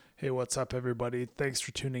Hey, what's up, everybody? Thanks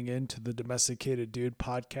for tuning in to the Domesticated Dude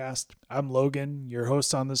podcast. I'm Logan, your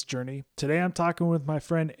host on this journey. Today I'm talking with my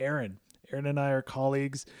friend Aaron. Aaron and I are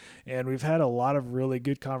colleagues, and we've had a lot of really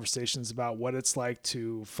good conversations about what it's like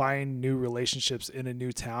to find new relationships in a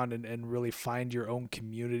new town and really find your own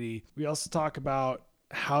community. We also talk about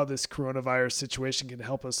how this coronavirus situation can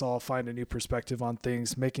help us all find a new perspective on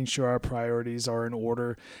things, making sure our priorities are in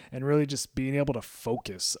order, and really just being able to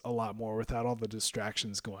focus a lot more without all the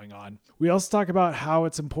distractions going on. We also talk about how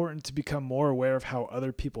it's important to become more aware of how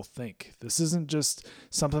other people think. This isn't just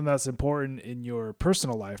something that's important in your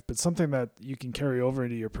personal life, but something that you can carry over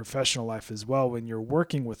into your professional life as well. When you're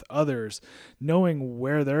working with others, knowing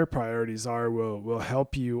where their priorities are will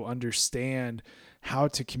help you understand how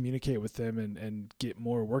to communicate with them and get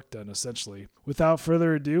more work done, essentially. Without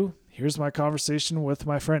further ado, here's my conversation with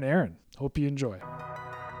my friend Aaron. Hope you enjoy.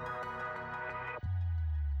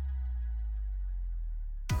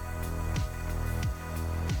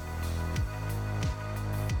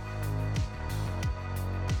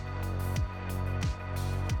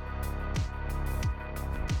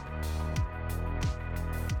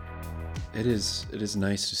 It is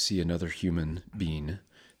nice to see another human being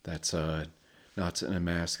that's not in a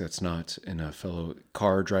mask, that's not in a fellow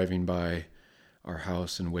car driving by our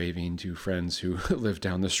house and waving to friends who live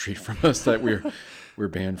down the street from us that we're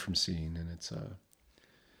banned from seeing, and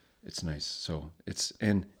it's nice. So it's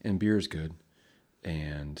and beer is good,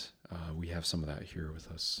 and we have some of that here with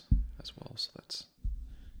us as well. So that's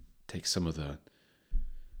take some of the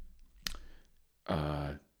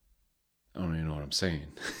I don't even know what I'm saying.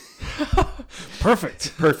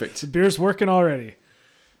 Perfect. The beer's working already.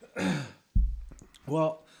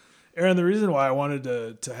 Well, Aaron, the reason why I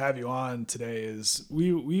wanted to have you on today is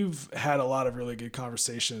we've had a lot of really good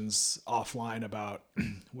conversations offline about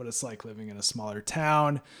what it's like living in a smaller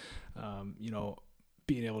town,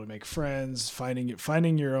 being able to make friends,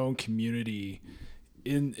 finding your own community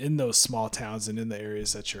in those small towns and in the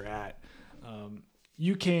areas that you're at.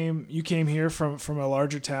 You came here from a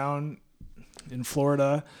larger town in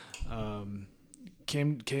Florida,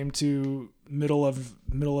 came to middle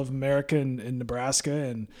of America in Nebraska,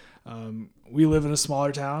 and we live in a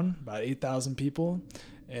smaller town, about 8,000 people,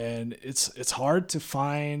 and it's hard to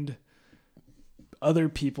find other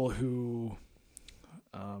people who,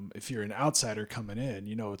 if you're an outsider coming in,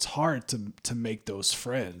 it's hard to make those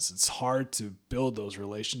friends. It's hard to build those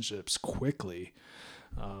relationships quickly.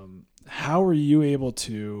 How are you able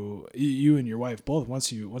to, you and your wife both,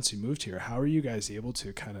 once you moved here, how are you guys able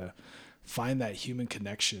to kind of find that human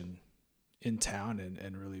connection in town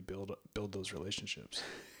and really build those relationships?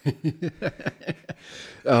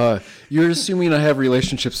 You're assuming I have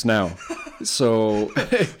relationships now, so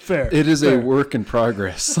Fair. It is a work in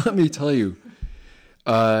progress. Let me tell you.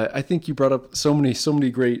 I think you brought up so many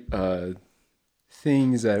great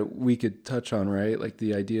things that we could touch on, right? Like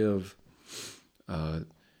the idea of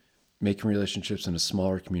making relationships in a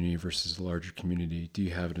smaller community versus a larger community. Do you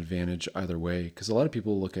have an advantage either way? Because a lot of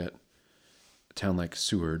people look at a town like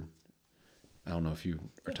Seward. I don't know if you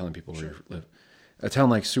are telling people where you live. A town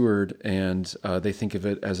like Seward, and they think of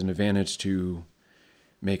it as an advantage to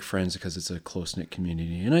make friends because it's a close-knit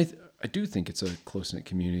community. And I do think it's a close-knit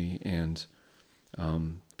community, and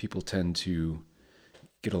people tend to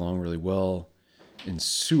get along really well in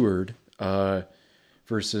Seward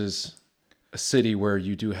versus a city where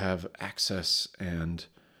you do have access and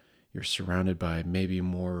you're surrounded by maybe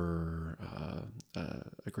more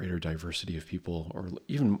a greater diversity of people, or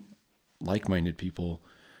even like-minded people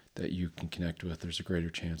that you can connect with. There's a greater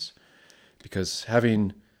chance because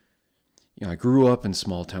I grew up in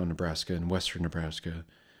small town Nebraska, in western Nebraska.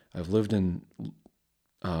 I've lived in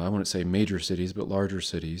I wouldn't say major cities, but larger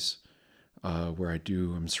cities where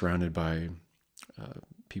I'm surrounded by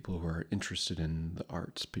people who are interested in the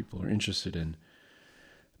arts. People are interested in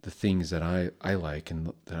the things that I like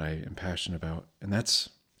and that I am passionate about, and that's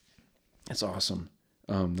awesome.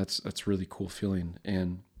 That's a really cool feeling.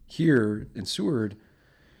 And here in Seward,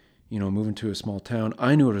 moving to a small town,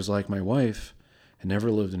 I knew what it was like. My wife had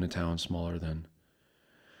never lived in a town smaller than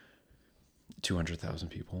 200,000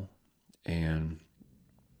 people, and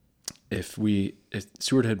if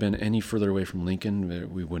Seward had been any further away from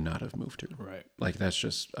Lincoln, we would not have moved here. Right. Like, that's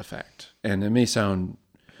just a fact. And it may sound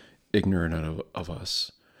ignorant of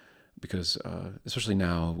us because, especially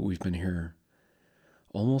now, we've been here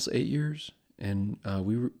almost 8 years, and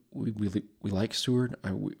we like Seward.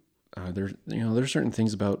 There's certain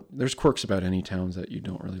things there's quirks about any towns that you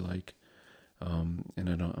don't really like. And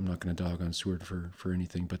I'm not going to dog on Seward for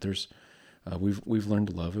anything, but we've learned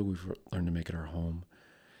to love it. We've learned to make it our home.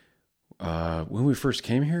 When we first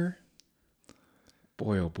came here,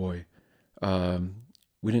 boy, oh boy.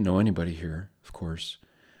 We didn't know anybody here, of course.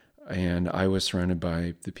 And I was surrounded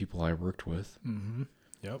by the people I worked with. Mm-hmm.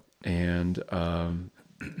 Yep. And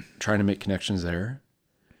trying to make connections there.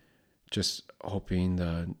 Just hoping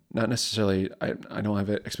not necessarily, I don't have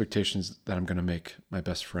expectations that I'm going to make my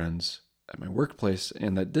best friends at my workplace.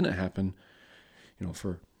 And that didn't happen,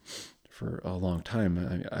 for a long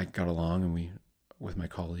time. I got along with my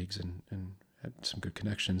colleagues and had some good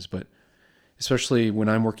connections, but especially when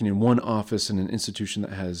I'm working in one office in an institution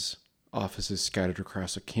that has offices scattered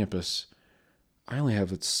across a campus, I only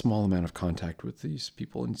have a small amount of contact with these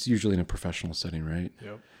people, and it's usually in a professional setting, right?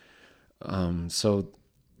 Yep. So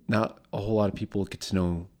not a whole lot of people get to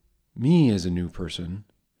know me as a new person,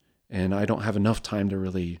 and I don't have enough time to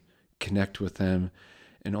really connect with them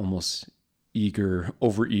and almost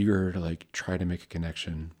over eager to like try to make a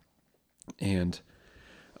connection. And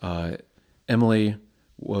Emily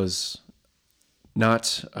was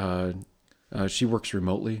not, she works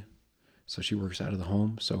remotely, so she works out of the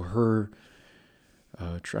home. So her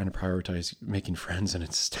trying to prioritize making friends in a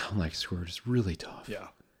town like Seward is really tough. Yeah.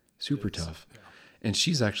 Super tough. Yeah. And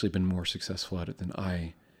she's actually been more successful at it than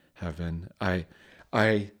I have been. I,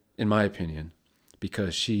 in my opinion,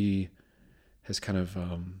 because she has kind of,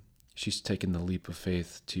 she's taken the leap of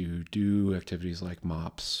faith to do activities like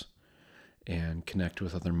MOPS and connect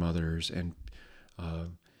with other mothers and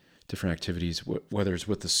different activities, whether it's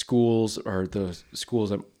with the schools or the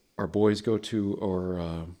schools that our boys go to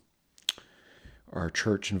or our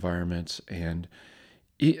church environments. And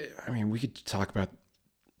we could talk about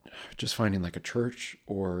just finding like a church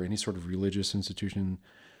or any sort of religious institution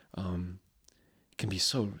can be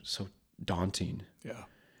so daunting. Yeah.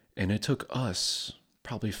 And it took us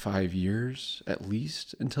probably 5 years at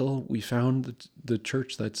least until we found the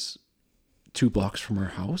church that's 2 blocks from our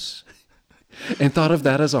house and thought of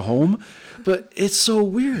that as a home. But it's so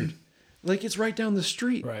weird. Like, it's right down the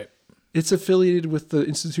street. Right. It's affiliated with the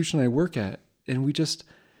institution I work at. And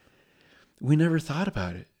we never thought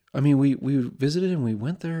about it. I mean, we visited and we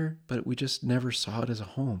went there, but we just never saw it as a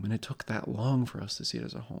home. And it took that long for us to see it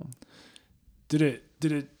as a home. Did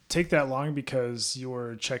it take that long because you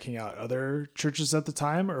were checking out other churches at the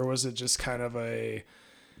time, or was it just kind of a,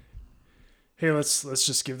 hey, let's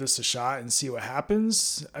just give this a shot and see what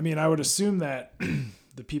happens? I mean, I would assume that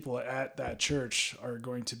the people at that church are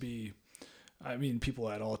going to be, I mean, people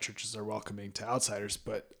at all churches are welcoming to outsiders,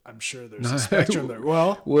 but I'm sure there's a spectrum there.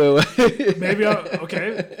 Well, maybe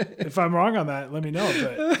okay. If I'm wrong on that, let me know.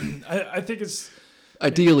 But I think it's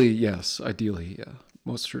ideally, yes. Ideally, yeah.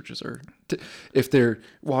 Most churches are, if they're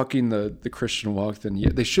walking the Christian walk, then yeah,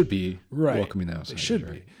 they should be welcoming the outsiders. They should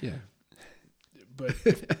right? be, yeah. But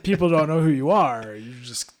if people don't know who you are, you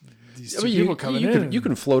just these two people coming in. You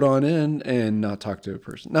can float on in and not talk to a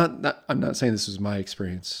person. Not. I'm not saying this was my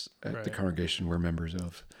experience at the congregation we're members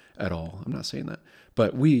of at all. I'm not saying that.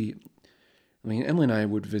 But Emily and I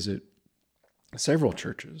would visit several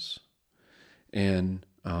churches, and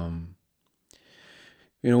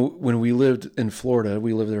when we lived in Florida,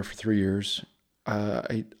 we lived there for 3 years.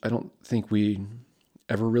 I don't think we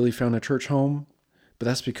ever really found a church home, but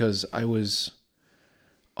that's because I was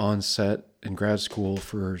on set in grad school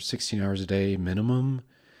for 16 hours a day minimum,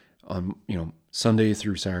 Sunday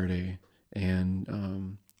through Saturday.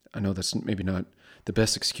 And I know that's maybe not the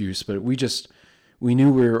best excuse, but we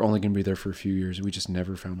knew we were only going to be there for a few years. We just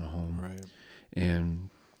never found a home. Right.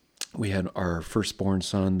 And we had our firstborn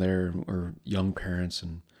son there, or young parents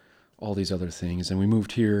and all these other things. And we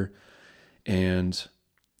moved here, and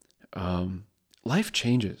life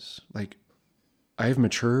changes. Like, I've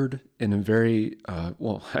matured in a very, I've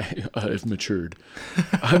matured.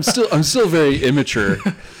 I'm still very immature.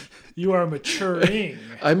 You are maturing.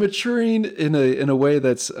 I'm maturing in a way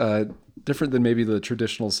that's different than maybe the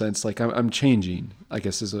traditional sense. Like, I'm changing, I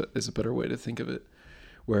guess is a better way to think of it.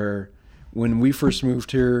 Where when we first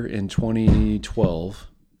moved here in 2012,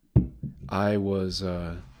 I was,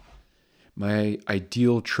 my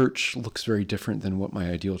ideal church looks very different than what my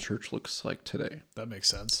ideal church looks like today. That makes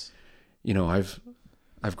sense.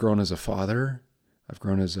 I've grown as a father, I've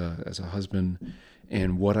grown as a husband,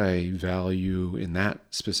 and what I value in that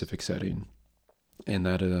specific setting. And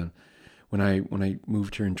that when I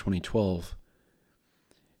moved here in 2012,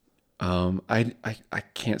 I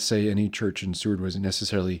can't say any church in Seward was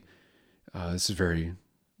necessarily. This is very.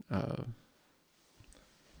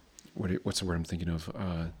 What's the word I'm thinking of?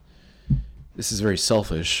 This is very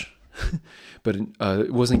selfish, but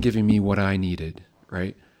it wasn't giving me what I needed,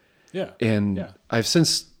 right? Yeah. And I've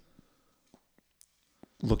since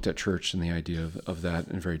looked at church and the idea of that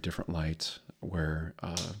in a very different light, where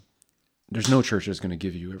there's no church that's going to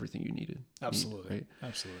give you everything you needed. Absolutely. Right?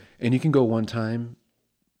 Absolutely. And you can go one time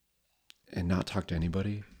and not talk to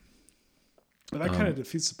anybody. But that kind of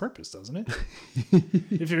defeats the purpose, doesn't it?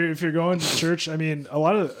 if you're going to church, I mean, a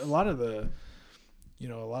lot of the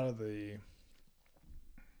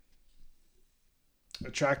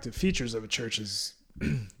attractive features of a church is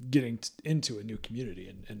getting into a new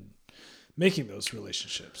community and making those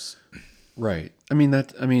relationships. Right.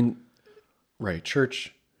 Right.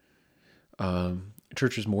 Church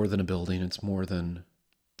is more than a building. It's more than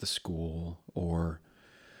the school or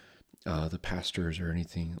the pastors or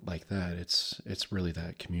anything like that. It's really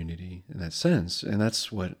that community in that sense. And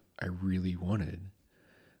that's what I really wanted.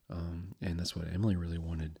 And that's what Emily really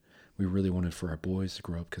wanted. We really wanted for our boys to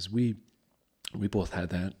grow up because we both had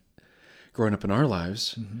that growing up in our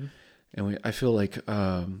lives. Mm-hmm. And I feel like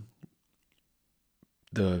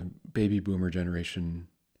the baby boomer generation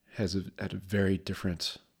had a very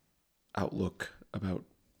different outlook about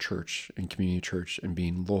church and community church and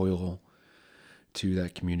being loyal to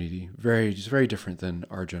that community. Just very different than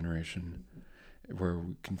our generation, where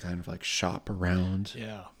we can kind of like shop around.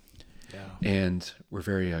 Yeah. And we're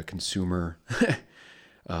very consumer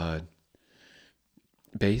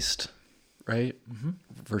based, right? Mm-hmm.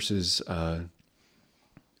 Versus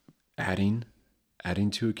adding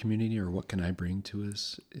to a community, or what can I bring to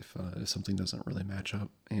us if something doesn't really match up.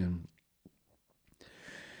 And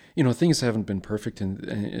things haven't been perfect,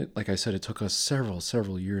 and like I said, it took us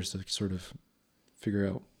several years to sort of figure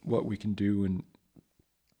out what we can do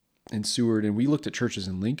in Seward. And we looked at churches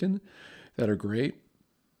in Lincoln that are great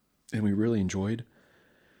and we really enjoyed,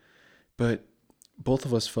 but both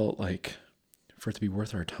of us felt like for it to be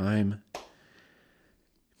worth our time,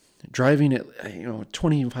 driving at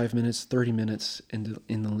 25 minutes, 30 minutes in the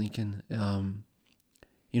Lincoln, am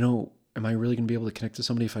I really going to be able to connect to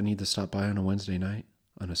somebody if I need to stop by on a Wednesday night,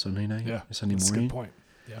 on a Sunday night, a Sunday morning? That's a good point.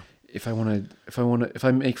 Yeah. If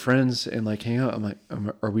I make friends and like hang out,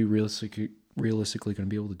 are we realistically going to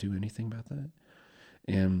be able to do anything about that?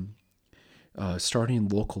 And starting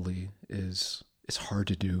locally is hard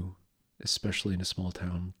to do, especially in a small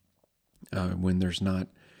town, when there's not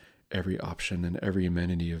every option and every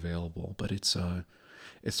amenity available. But it's been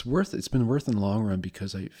worth in the long run,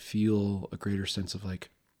 because I feel a greater sense of like,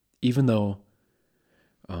 even though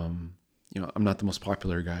I'm not the most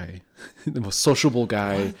popular guy, the most sociable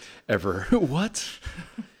guy ever. What?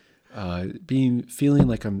 Feeling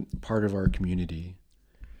like I'm part of our community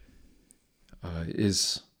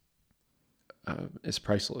is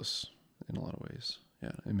priceless in a lot of ways.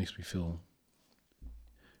 Yeah, it makes me feel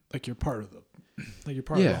like you're part of the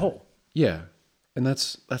whole. Yeah, and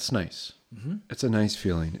that's nice. Mm-hmm. It's a nice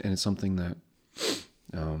feeling, and it's something that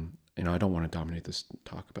I don't want to dominate this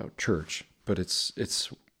talk about church, but it's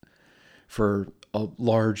for a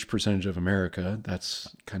large percentage of America,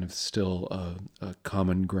 that's kind of still a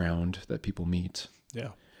common ground that people meet.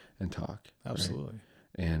 Yeah. And talk. Absolutely.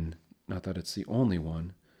 Right? And not that it's the only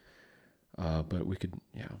one, but we could,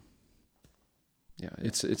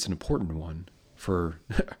 it's an important one for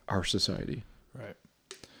our society. Right.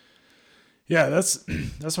 Yeah, that's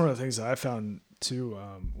one of the things that I found too.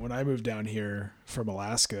 When I moved down here from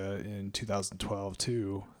Alaska in 2012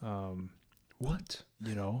 too. What?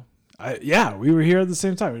 We were here at the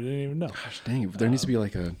same time. We didn't even know. Gosh dang it. There needs to be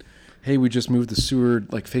like hey, we just moved the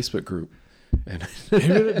Seward like Facebook group. And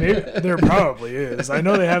maybe there probably is. I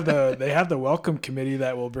know they have the welcome committee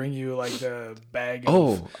that will bring you like the bag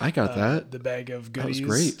of, I got that. The bag of goodies. That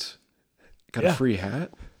was great. Got a free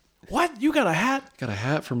hat. What? You got a hat? Got a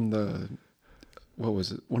hat from what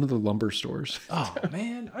was it? One of the lumber stores. Oh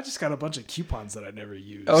man, I just got a bunch of coupons that I never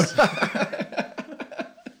used. Oh.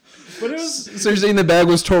 But it was. So you're saying the bag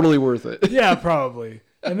was totally worth it? Yeah, probably.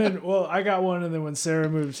 And then, I got one, and then when Sarah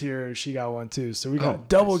moved here, she got one too. So we got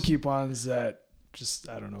double coupons that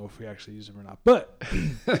I don't know if we actually use them or not. But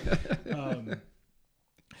it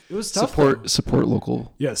was tough. Support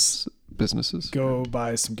local businesses. Go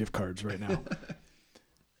buy some gift cards right now.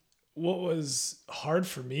 What was hard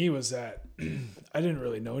for me was that I didn't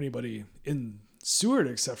really know anybody in Seward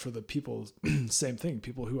except for the people, same thing,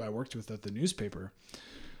 people who I worked with at the newspaper.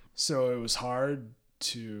 So it was hard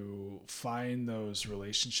to find those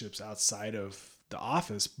relationships outside of the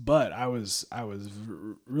office, but I was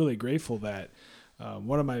really grateful that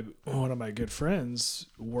one of my good friends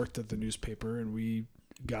worked at the newspaper, and we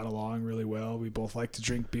got along really well. We both like to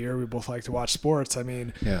drink beer. We both like to watch sports. I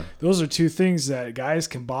mean, those are two things that guys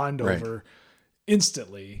can bond over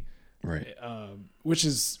instantly, right? Which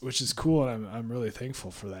is cool, and I'm really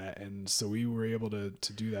thankful for that. And so we were able to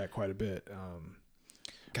do that quite a bit.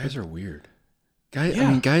 Guys are weird. I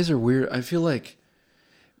mean, guys are weird. I feel like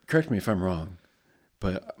correct me if I'm wrong,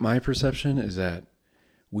 but my perception is that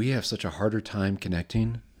we have such a harder time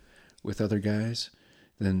connecting with other guys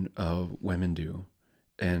than women do.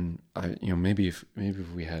 And maybe if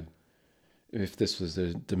if this was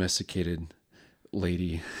the domesticated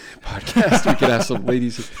lady podcast, we could ask some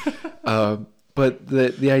ladies. But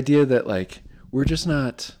the idea that like we're just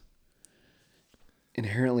not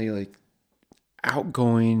inherently like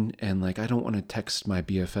outgoing, and like I don't want to text my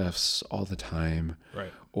BFFs all the time,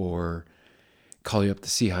 right? Or call you up to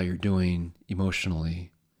see how you're doing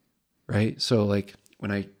emotionally, right? So like when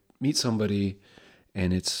I meet somebody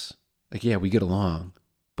and it's like, yeah, we get along,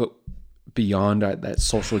 but beyond that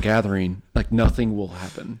social gathering, like nothing will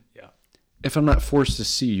happen. Yeah. If I'm not forced to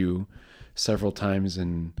see you several times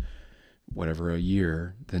in whatever a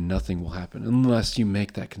year, then nothing will happen unless you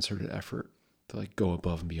make that concerted effort to like go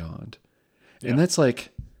above and beyond. Yeah. And that's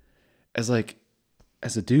like, as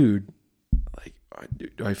a dude, like,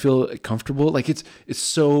 do I feel comfortable? Like it's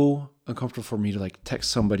so uncomfortable for me to like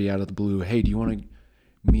text somebody out of the blue, hey, do you want to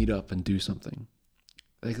meet up and do something?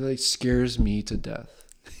 Like scares me to death.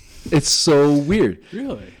 It's so weird.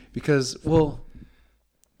 Really? Because, well,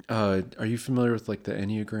 are you familiar with like the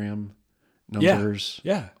Enneagram numbers?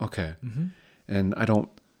 Yeah. Okay. Mm-hmm. And I'm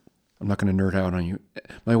not going to nerd out on you.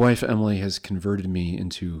 My wife, Emily, has converted me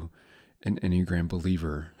into an Enneagram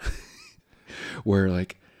believer where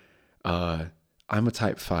like, I'm a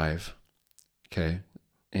type 5. Okay.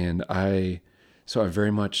 And I'm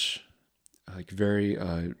very much like very,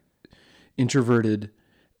 introverted,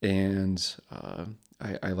 and,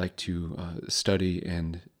 I like to study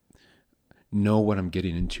and know what I'm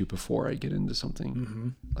getting into before I get into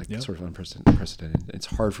something sort of unprecedented. It's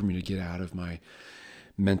hard for me to get out of my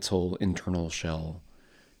mental internal shell.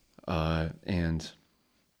 And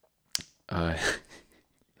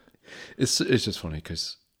it's just funny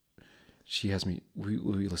because she has me, we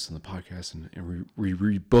listen to the podcast and we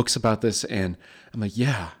read books about this, and I'm like,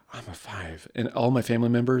 yeah, I'm a 5. And all my family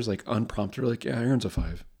members, like unprompted, are like, yeah, Aaron's a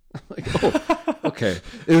 5. I'm like, oh, okay.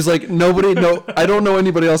 It was like I don't know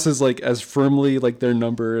anybody else is like as firmly like their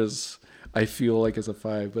number as I feel like as a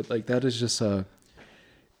 5, but like that is just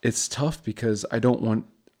it's tough because I don't want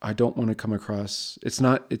to come across, it's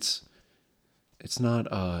not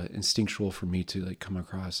instinctual for me to like come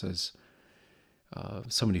across as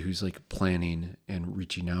somebody who's like planning and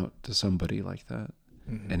reaching out to somebody like that.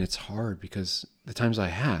 Mm-hmm. And it's hard because the times I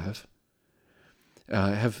have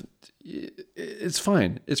it's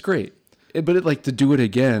fine. It's great. But it, like to do it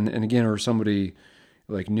again and again, or somebody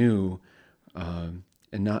like new, and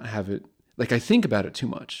not have it, like I think about it too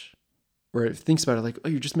much, where it thinks about it like, oh,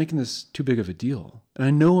 you're just making this too big of a deal. And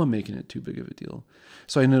I know I'm making it too big of a deal.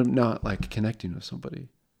 So I end up not like connecting with somebody.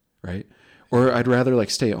 Right. Or I'd rather like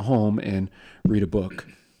stay at home and read a book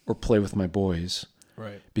or play with my boys.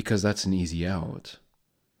 Right. Because that's an easy out.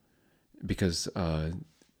 Because,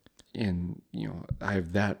 and I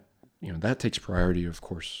have that, that takes priority, of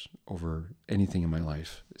course, over anything in my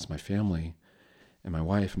life. It's my family and my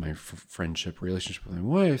wife, and my friendship, relationship with my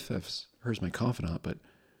wife. Her's my confidant. But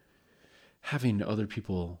having other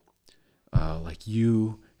people like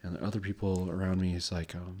you and other people around me is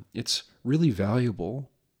like, it's really valuable.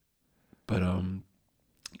 But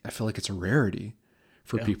I feel like it's a rarity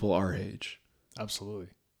for people our age. Absolutely.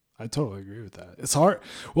 I totally agree with that. It's hard.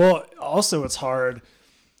 Well, also it's hard.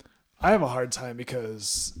 I have a hard time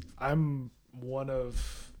because I'm one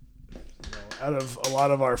of, out of a lot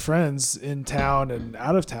of our friends in town and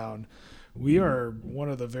out of town, we are one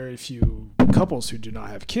of the very few couples who do not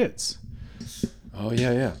have kids. Oh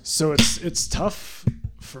yeah, yeah. So it's tough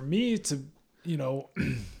for me to,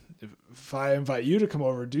 if I invite you to come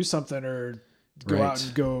over, do something, or go out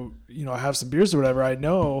and go, have some beers or whatever, I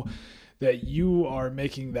know that you are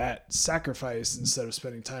making that sacrifice instead of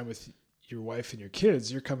spending time with your wife and your kids.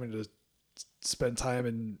 You're coming to spend time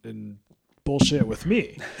and bullshit with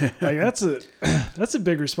me. Like that's a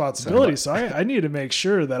big responsibility. So I need to make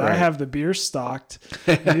sure that I have the beer stocked.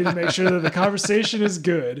 I need to make sure that the conversation is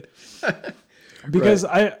good, because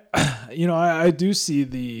I do see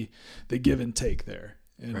the give and take there.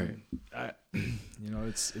 And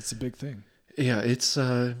it's a big thing. Yeah. It's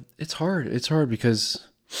hard. It's hard because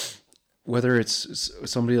whether it's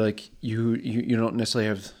somebody like you don't necessarily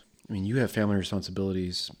have, you have family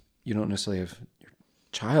responsibilities. You don't necessarily have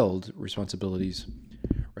child responsibilities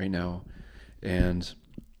right now. And,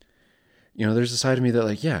 there's a side of me that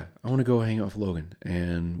like, yeah, I want to go hang out with Logan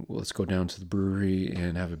and let's go down to the brewery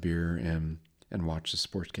and have a beer and watch a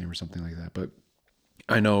sports game or something like that. But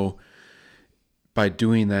I know by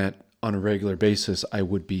doing that on a regular basis, I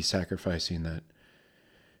would be sacrificing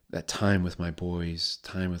that time with my boys,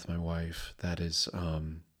 time with my wife. That is,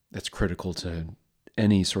 that's critical to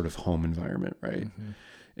any sort of home environment, right?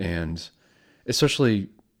 And especially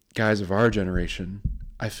guys of our generation,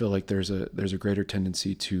 I feel like there's a greater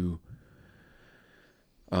tendency to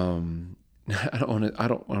I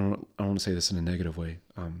don't want to say this in a negative way.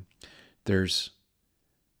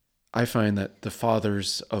 I find that the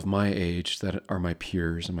fathers of my age that are my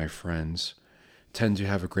peers and my friends tend to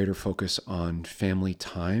have a greater focus on family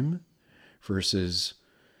time versus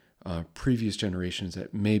previous generations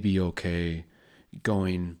that may be okay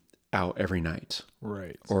going out every night,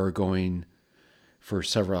 right, or going for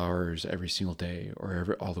several hours every single day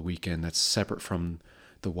or all the weekend. That's separate from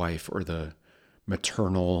the wife or the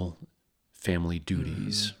maternal family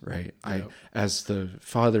duties, right? Yep. As the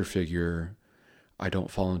father figure, I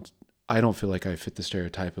don't feel like I fit the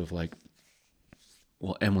stereotype of like,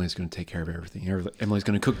 well, Emily's going to take care of everything. Emily's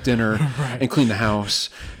going to cook dinner right. and clean the house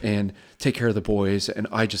and take care of the boys, and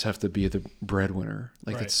I just have to be the breadwinner.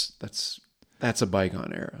 Like right. that's a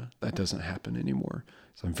bygone era. That doesn't happen anymore.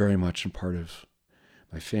 So I'm very much a part of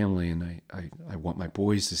my family, and I want my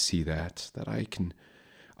boys to see that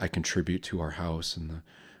I contribute to our house and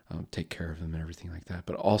take care of them and everything like that.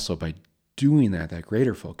 But also by doing that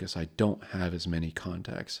greater focus, I don't have as many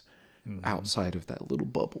contacts outside of that little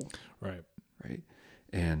bubble. Right. Right.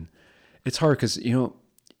 And it's hard because,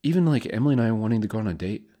 even like Emily and I wanting to go on a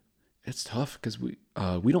date, it's tough because we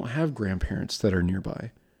don't have grandparents that are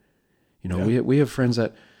nearby. We have friends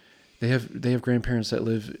that they have grandparents that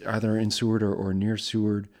live either in Seward or near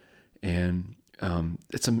Seward, and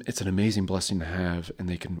it's an amazing blessing to have, and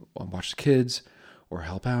they can watch the kids or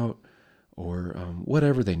help out or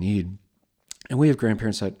whatever they need. And we have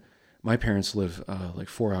grandparents that my parents live like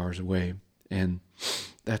 4 hours away, and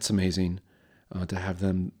that's amazing to have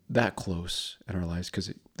them that close in our lives,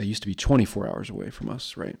 because they used to be 24 hours away from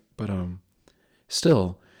us, right? But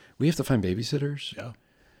still, we have to find babysitters. Yeah.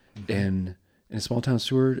 And in a small town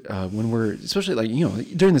Seward, when we're, especially like,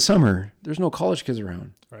 during the summer, there's no college kids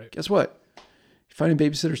around. Right. Guess what? Finding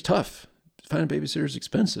babysitters tough. Finding babysitters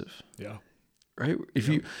expensive. Yeah. Right? If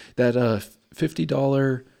you, that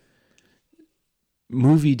 $50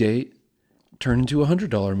 movie date turn into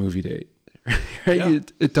 $100 movie date, right? Yeah.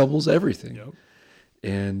 It doubles everything. Yep.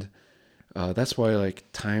 And that's why, like,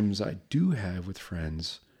 times I do have with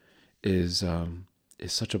friends is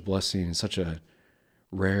such a blessing and such a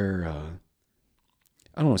rare,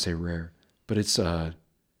 I don't want to say rare, but it's, I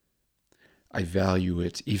value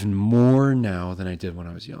it even more now than I did when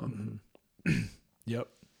I was young. Yep.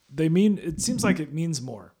 It seems like it means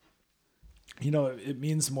more. It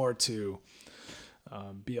means more to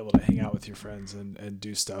be able to hang out with your friends and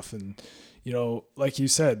do stuff. And, like you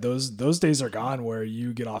said, those days are gone where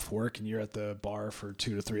you get off work and you're at the bar for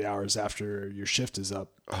 2 to 3 hours after your shift is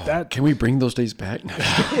up. Can we bring those days back?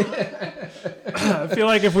 I feel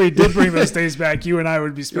like if we did bring those days back, you and I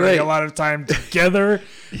would be spending a lot of time together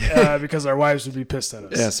because our wives would be pissed at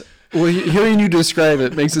us. Yes. Well, hearing you describe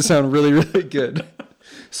it makes it sound really, really good.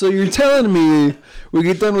 So you're telling me we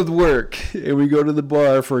get done with work and we go to the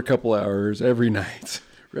bar for a couple hours every night,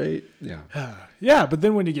 right? Yeah. Yeah, but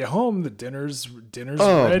then when you get home, the dinner's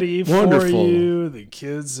ready for you. The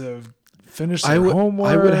kids have finished their homework.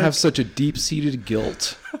 I would have such a deep-seated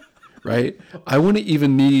guilt, right? I wouldn't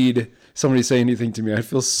even need somebody to say anything to me. I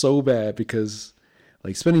feel so bad because,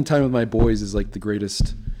 like, spending time with my boys is like the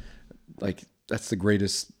greatest, like, that's the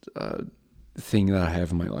greatest thing that I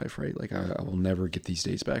have in my life, right? Like, I will never get these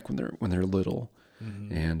days back when they're little.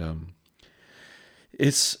 Mm-hmm. And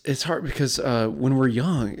it's hard because when we're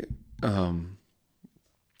young,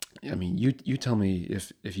 I mean, you tell me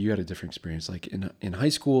if you had a different experience. Like in high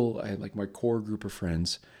school, I had like my core group of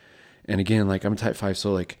friends, and again, like I'm type 5,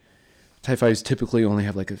 so like type 5s typically only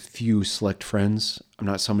have like a few select friends. I'm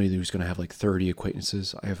not somebody who's going to have like 30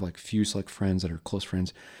 acquaintances. I have like few select friends that are close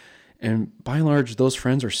friends, and by and large, those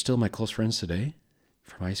friends are still my close friends today,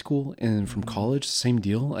 from high school and from college. Same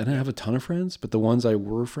deal. I didn't have a ton of friends, but the ones I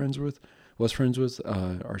was friends with,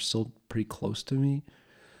 are still pretty close to me.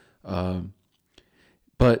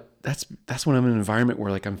 But that's when I'm in an environment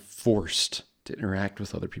where like I'm forced to interact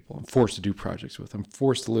with other people. I'm forced to do projects with. I'm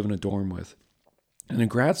forced to live in a dorm with. And in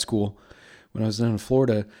grad school, when I was down in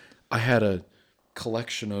Florida, I had a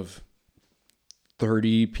collection of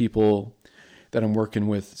 30 people that I'm working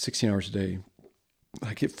with 16 hours a day.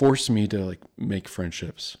 Like, it forced me to like make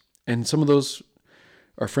friendships. And some of those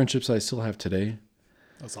are friendships I still have today.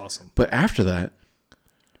 That's awesome. But after that,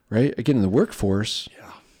 right, again in the workforce,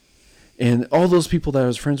 yeah. And all those people that I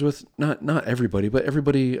was friends with, not everybody, but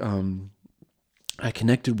everybody I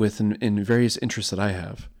connected with in various interests that I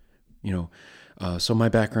have, so my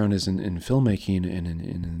background is in filmmaking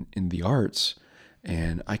and in the arts,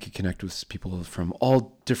 and I could connect with people from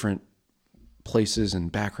all different places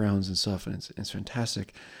and backgrounds and stuff, and it's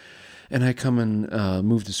fantastic. And I come and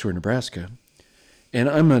move to Seward, Nebraska, and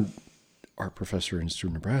I'm an art professor in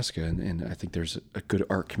Seward, Nebraska, and I think there's a good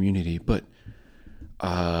art community, but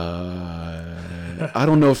I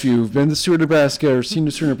don't know if you've been to Seward, Nebraska or seen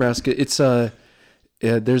Seward, Nebraska. It's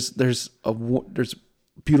there's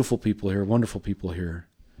beautiful people here, wonderful people here.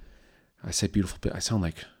 I say beautiful, I sound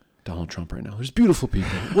like Donald Trump right now. There's beautiful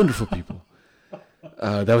people, wonderful people.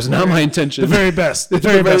 That was not my intention. The very best. The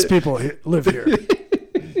very best people live here.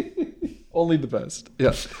 Only the best.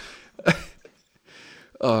 Yeah.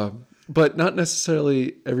 But not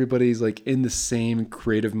necessarily everybody's like in the same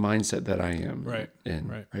creative mindset that I am. Right.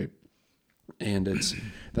 Right. And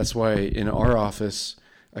that's why in our office,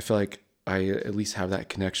 I feel like I at least have that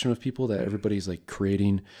connection with people, that everybody's like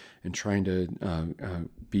creating and trying to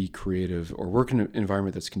be creative or work in an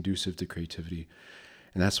environment that's conducive to creativity.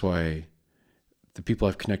 And that's why the people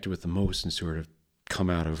I've connected with the most and sort of come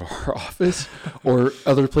out of our office or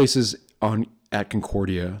other places at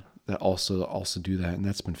Concordia that also do that, and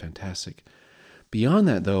that's been fantastic. Beyond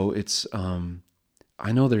that, though, it's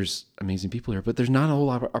I know there's amazing people here, but there's not a whole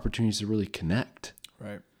lot of opportunities to really connect.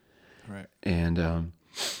 Right. And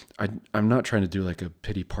I'm not trying to do like a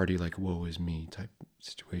pity party, like woe is me type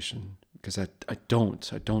situation, because I don't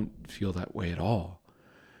feel that way at all.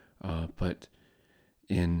 But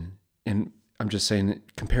I'm just saying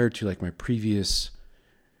that compared to like my previous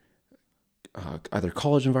either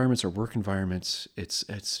college environments or work environments, it's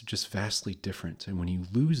just vastly different. And when you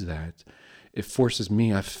lose that, it forces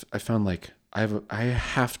me. I found like I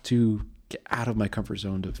have to get out of my comfort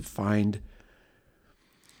zone to find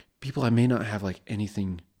people I may not have like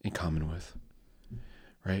anything in common with,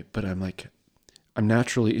 right? But I'm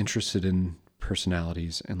naturally interested in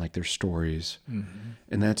personalities and like their stories,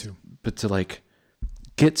 and that too. But to like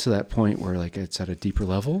get to that point where like it's at a deeper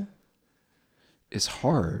level is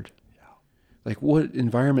hard. Like, what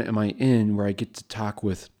environment am I in where I get to talk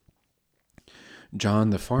with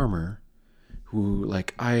John the farmer, who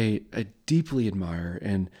like I deeply admire,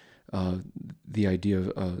 and the idea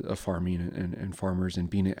of farming and farmers and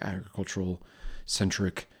being an agricultural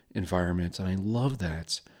centric environment, and I love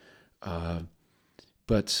that.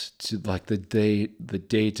 But to like the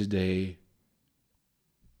day-to-day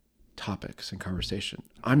topics and conversation,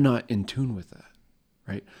 I'm not in tune with that,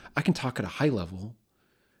 right? I can talk at a high level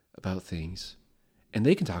about things, and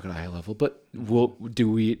they can talk at a high level, but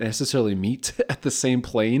do we necessarily meet at the same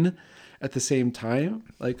plane at the same time?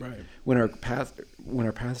 Like when our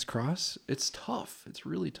paths cross, it's tough. It's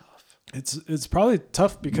really tough. It's probably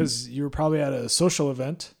tough because you're probably at a social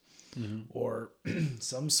event or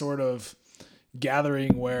some sort of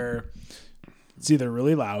gathering where it's either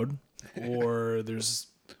really loud or there's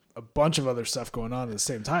a bunch of other stuff going on at the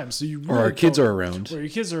same time. So you really or our kids are around. Or your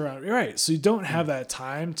kids are around. Right. So you don't have that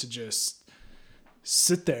time to just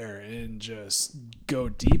sit there and just go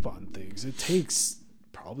deep on things. It takes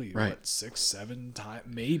probably 6-7 times,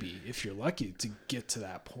 maybe if you're lucky, to get to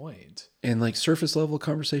that point. And like surface level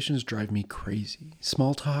conversations drive me crazy.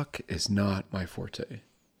 Small talk is not my forte.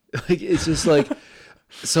 Like it's just like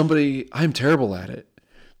I'm terrible at it.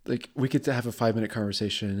 Like we get to have a 5-minute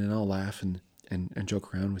conversation and I'll laugh and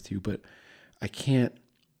joke around with you, but I can't,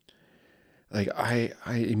 like, I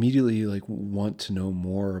immediately like want to know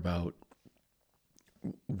more about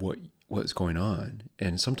what's going on.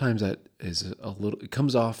 And sometimes that is it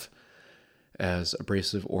comes off as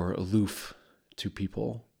abrasive or aloof to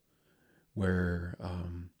people where,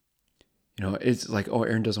 it's like, oh,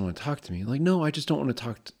 Aaron doesn't want to talk to me. Like, no, I just don't want to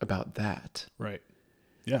talk about that. Right.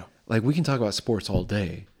 Yeah. Like we can talk about sports all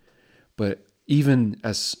day, but even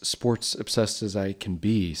as sports obsessed as I can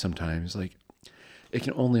be sometimes, like it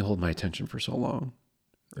can only hold my attention for so long.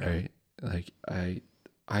 Right. Like I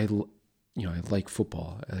like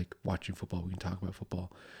football. I like watching football. We can talk about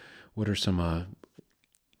football. What are some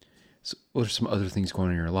other things going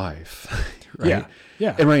on in your life? Right.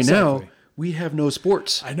 Yeah. And right now we have no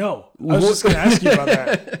sports. I know. I was just going to ask you about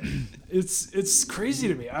that. It's crazy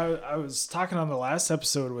to me. I was talking on the last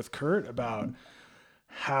episode with Kurt about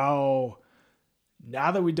how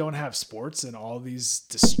now that we don't have sports and all these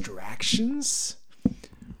distractions,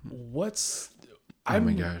 oh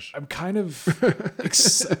my gosh. I'm kind of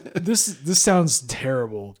this sounds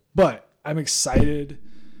terrible, but I'm excited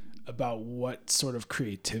about what sort of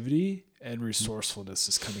creativity and resourcefulness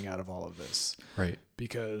is coming out of all of this. Right.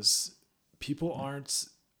 Because people aren't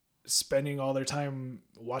spending all their time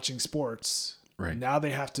watching sports. Right. Now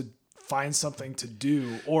they have to find something to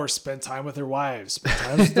do or spend time with their wives, spend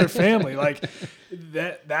time with their family. Like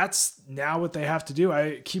that's now what they have to do.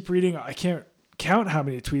 I keep reading. I can't count how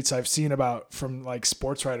many tweets I've seen about from like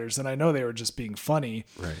sports writers, and I know they were just being funny,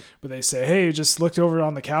 Right. but they say, hey, just looked over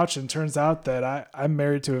on the couch and turns out that I'm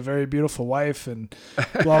married to a very beautiful wife and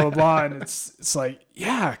blah, blah, blah. And it's like,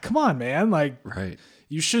 yeah, come on, man. Like, Right.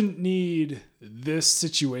 you shouldn't need this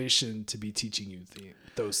situation to be teaching you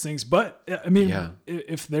those things. But I mean, Yeah.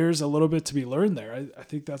 if there's a little bit to be learned there, I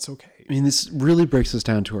think that's okay. I mean, this really breaks us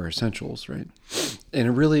down to our essentials, right? And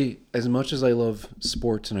it really, as much as I love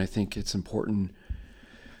sports, and I think it's important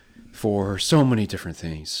for so many different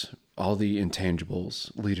things, all the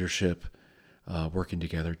intangibles, leadership, working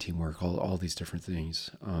together, teamwork, all these different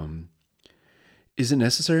things. Is it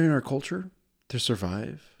necessary in our culture to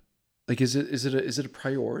survive? Like, is it a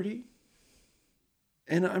priority?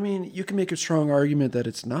 And I mean, you can make a strong argument that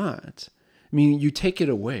it's not. I mean, you take it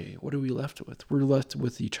away, what are we left with? We're left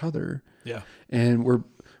with each other. Yeah. And we're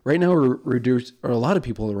reduced, or a lot of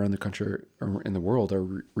people around the country or in the world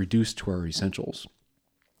are reduced to our essentials.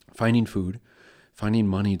 Finding food, finding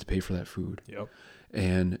money to pay for that food, Yep.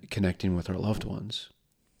 and connecting with our loved ones,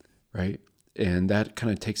 right? And that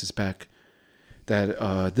kind of takes us back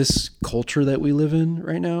that this culture that we live in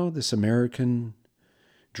right now, this American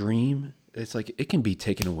dream, it's like it can be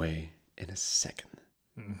taken away in a second.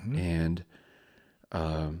 Mm-hmm. And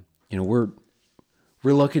you know, we're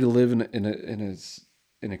lucky to live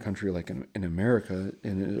in a country like in America,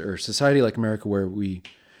 or society like America, where we,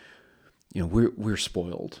 you know, we're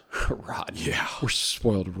spoiled rotten. Yeah. We're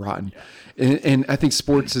spoiled rotten. And I think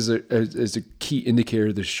sports is a key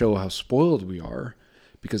indicator to show how spoiled we are,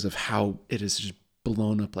 because of how it has just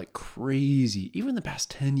blown up like crazy, even the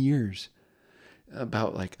past 10 years,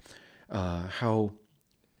 about like how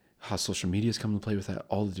social media has come to play with that,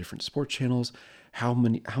 all the different sports channels, how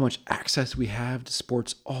much access we have to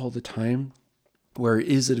sports all the time, where it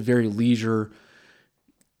is a very leisure,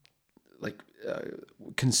 like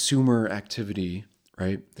consumer activity,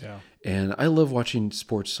 right? Yeah. And I love watching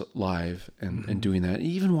sports live and doing that.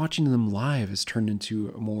 Even watching them live has turned into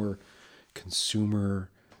a more consumer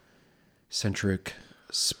centric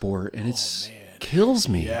sport, and it's kills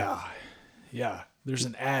me. Yeah. Yeah. There's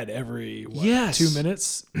an ad every Yes. 2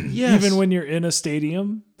 minutes. Yes. Even when you're in a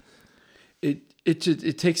stadium.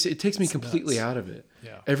 It takes me completely nuts. out of it.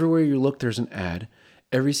 Yeah. Everywhere you look, there's an ad.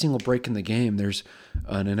 Every single break in the game, there's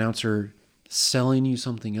an announcer selling you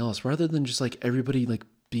something else, rather than just like everybody like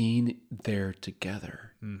being there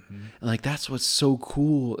together. Mm-hmm. And like that's what's so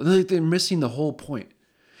cool. Like, they're missing the whole point.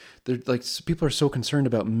 They're like, people are so concerned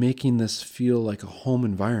about making this feel like a home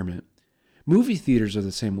environment. Movie theaters are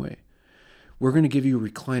the same way. We're going to give you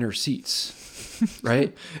recliner seats,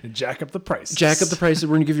 right? And jack up the prices. Jack up the prices.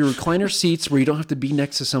 We're going to give you recliner seats where you don't have to be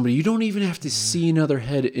next to somebody. You don't even have to see another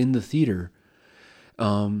head in the theater.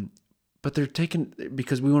 But they're taking,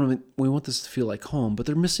 because we want this to feel like home, but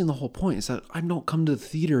they're missing the whole point. Is that I don't come to the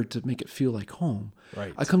theater to make it feel like home.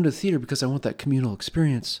 Right. I come to the theater because I want that communal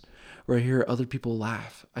experience where I hear other people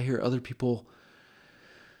laugh. I hear other people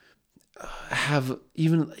have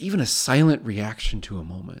even a silent reaction to a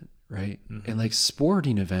moment, right? Mm-hmm. And like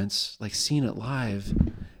sporting events, like seeing it live,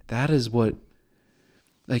 that is what,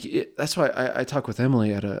 like that's why I talk with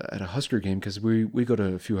Emily at a Husker game, because we go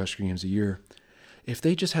to a few Husker games a year. If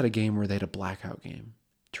they just had a game where they had a blackout game,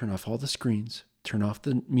 turn off all the screens, turn off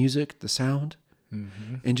the music, the sound,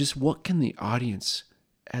 and just what can the audience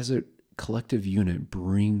as a collective unit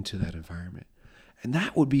bring to that environment? And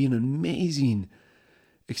that would be an amazing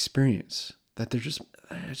experience. That they're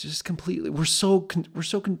just completely, we're so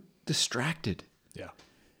distracted. Yeah.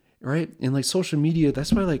 Right? And like social media,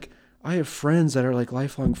 that's why like I have friends that are like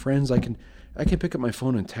lifelong friends. I can pick up my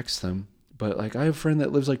phone and text them, but like I have a friend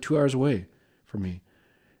that lives like 2 hours away from me.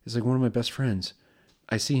 It's like one of my best friends.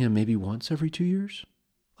 I see him maybe once every 2 years.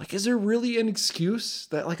 Like, is there really an excuse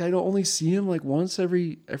that like I don't only see him like once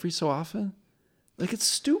every so often? Like, it's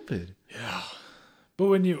stupid. Yeah. But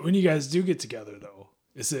when you guys do get together though,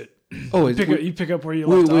 is it you pick up where you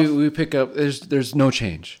left off? We pick up, there's no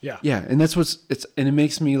change. Yeah. Yeah. And that's and it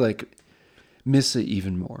makes me like miss it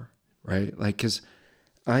even more. Right. Like, cause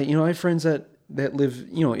I have friends that live,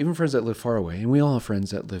 even friends that live far away, and we all have friends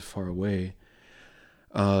that live far away.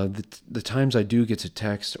 The times I do get to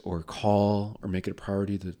text or call or make it a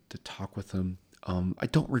priority to talk with them, I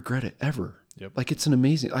don't regret it ever. Yep. Like, it's an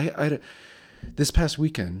amazing, this past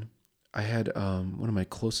weekend, I had, one of my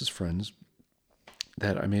closest friends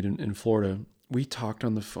that I made in Florida. We talked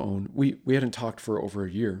on the phone. We hadn't talked for over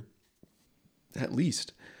a year, at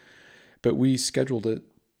least, but we scheduled it.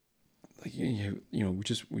 Like, we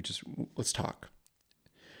just let's talk.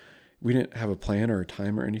 We didn't have a plan or a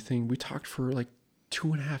time or anything. We talked for like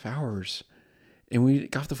 2.5 hours, and we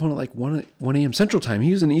got off the phone at like 1 a.m. Central Time.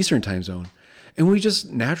 He was in the Eastern Time Zone, And we just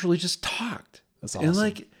naturally just talked. That's awesome. And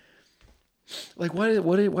like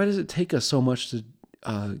why does it take us so much to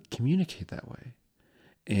communicate that way?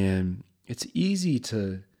 And it's easy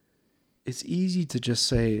to just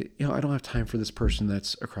say, you know, I don't have time for this person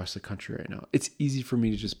that's across the country right now. It's easy for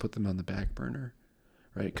me to just put them on the back burner,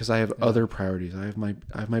 right? Because I have other priorities. I have my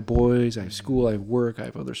boys, I have school, I have work, I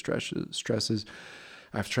have other stresses.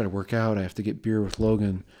 I have to try to work out. I have to get beer with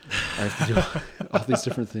Logan. I have to do all these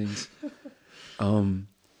different things.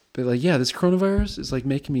 But like, yeah, this coronavirus is like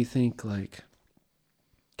making me think like,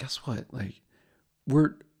 guess what? Like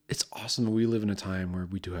it's awesome that we live in a time where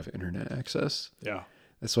we do have internet access. Yeah.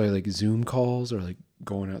 That's why like Zoom calls are like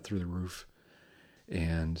going out through the roof,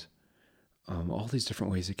 and all these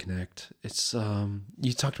different ways to connect. It's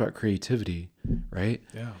you talked about creativity, right?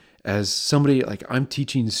 Yeah. As somebody like I'm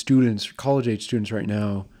teaching students, college age students right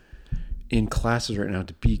now, in classes right now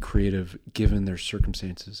to be creative given their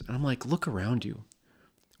circumstances, and I'm like, look around you.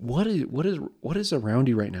 What is around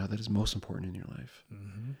you right now that is most important in your life,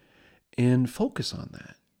 and focus on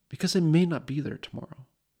that because it may not be there tomorrow,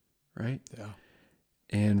 right? Yeah.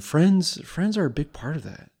 And friends are a big part of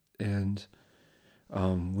that. And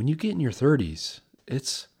when you get in your 30s,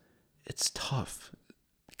 it's tough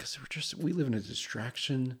because we live in a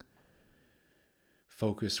distraction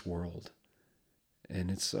focused world.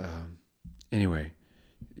 And it's anyway,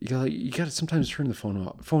 you gotta sometimes turn the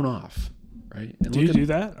phone off, right? And do you do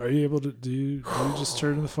that? Are you able to do you just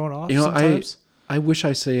turn the phone off? You know, sometimes? I wish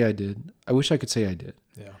I say I did. I wish I could say I did.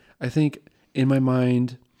 Yeah. I think in my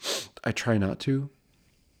mind, I try not to.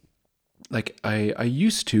 Like I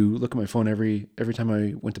used to look at my phone every time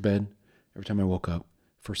I went to bed, every time I woke up,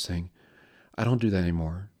 first thing. I don't do that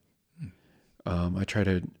anymore. I try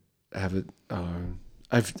to have it.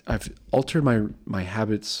 I've altered my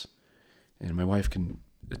habits, and my wife can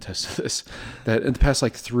attest to this. That in the past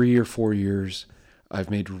like 3 or 4 years, I've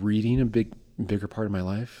made reading a bigger part of my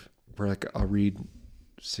life. Where like I'll read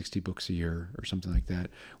 60 books a year or something like that.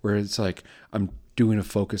 Where it's like I'm doing a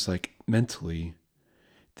focus like mentally.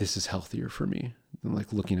 This is healthier for me than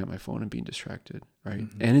like looking at my phone and being distracted, right?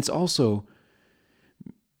 Mm-hmm. And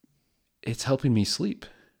it's helping me sleep,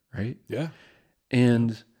 right? Yeah.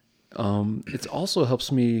 And it also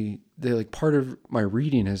helps me. Like part of my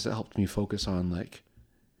reading has helped me focus on like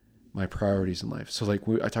my priorities in life. So like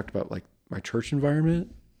I talked about like my church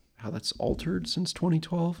environment, how that's altered since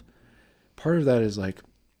 2012. Part of that is like,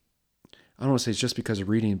 I don't want to say it's just because of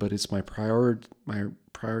reading, but it's my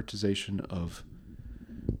prioritization of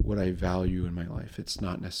what I value in my life. It's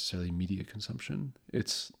not necessarily media consumption.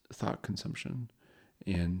 It's thought consumption,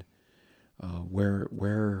 and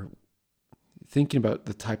where thinking about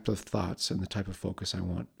the type of thoughts and the type of focus I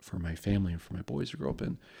want for my family and for my boys to grow up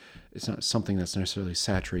in. It's not something that's necessarily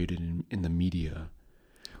saturated in the media,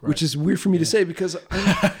 right. Which is weird for me to say because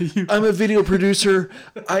I'm a video producer.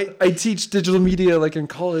 I teach digital media like in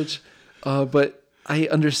college, but I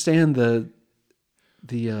understand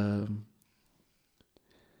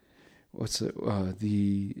it's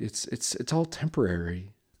all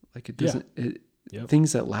temporary. Like it doesn't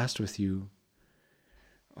things that last with you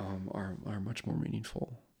are much more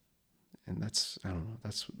meaningful. And that's I don't know,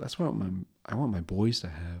 that's what I want my boys to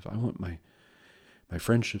have. I want my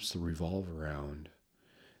friendships to revolve around.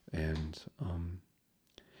 And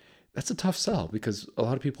that's a tough sell because a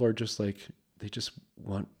lot of people are just like they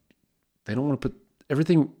don't want to put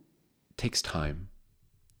everything takes time.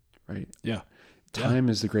 Right? Yeah. Time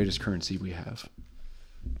is the greatest currency we have.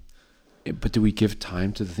 But do we give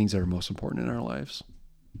time to the things that are most important in our lives?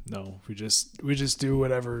 No, we just do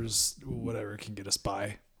whatever can get us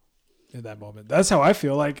by in that moment. That's how I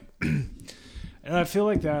feel like, and I feel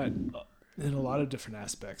like that in a lot of different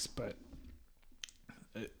aspects, but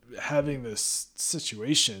having this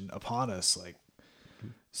situation upon us, like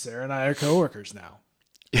Sarah and I are coworkers now.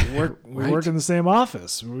 We work in the same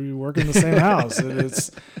office. We work in the same house. And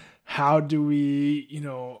it's, how do we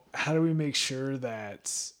make sure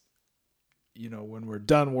that, when we're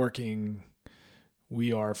done working,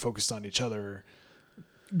 we are focused on each other.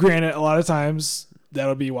 Granted, a lot of times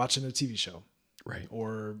that'll be watching a TV show, right?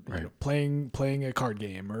 Or playing a card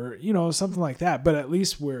game, or something like that. But at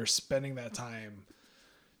least we're spending that time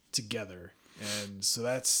together, and so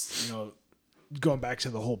that's going back to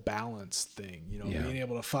the whole balance thing. Being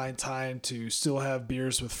able to find time to still have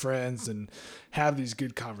beers with friends and have these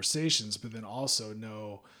good conversations, but then also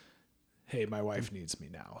know, hey, my wife needs me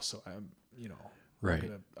now, so I'm right.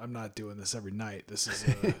 I'm not doing this every night. This is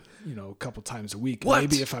a couple times a week, what?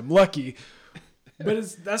 Maybe if I'm lucky.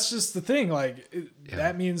 But that's just the thing. Like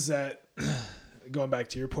that means that going back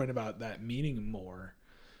to your point about that meaning more,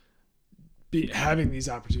 having these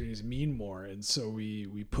opportunities mean more, and so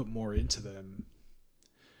we put more into them,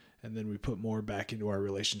 and then we put more back into our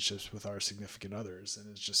relationships with our significant others, and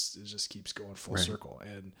it just keeps going full circle.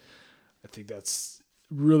 And I think that's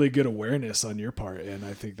really good awareness on your part, and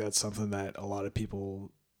I think that's something that a lot of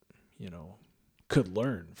people, could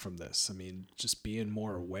learn from this. I mean, just being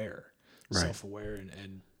more aware, self-aware,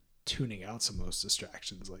 and tuning out some of those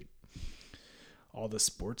distractions, like all the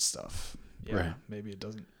sports stuff. Maybe it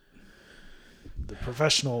doesn't. The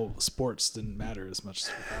professional sports didn't matter as much as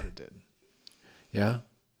we thought it did. Yeah.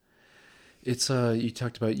 It's you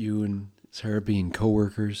talked about you and Sarah being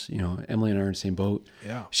coworkers. Emily and I are in the same boat.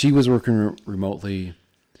 Yeah. She was working remotely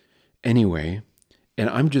anyway, and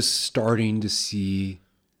I'm just starting to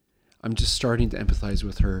empathize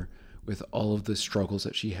with her with all of the struggles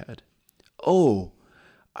that she had. Oh,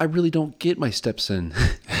 I really don't get my steps in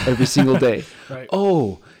every single day. Right.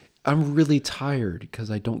 Oh, I'm really tired because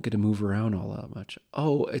I don't get to move around all that much.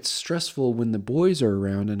 Oh, it's stressful when the boys are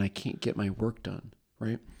around and I can't get my work done.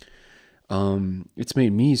 Right. It's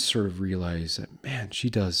made me sort of realize that, man, she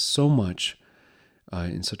does so much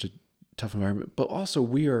in such a tough environment. But also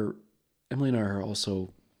Emily and I are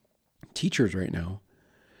also teachers right now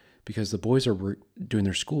because the boys are doing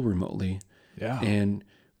their school remotely. Yeah. And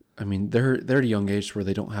I mean, they're at a young age where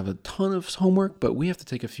they don't have a ton of homework, but we have to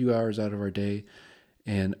take a few hours out of our day,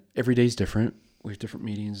 and every day is different. We have different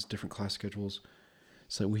meetings, different class schedules.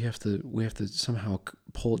 So we have to somehow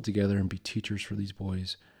pull it together and be teachers for these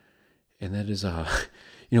boys. And that is,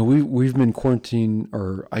 we've been quarantined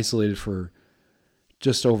or isolated for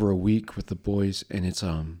just over a week with the boys, and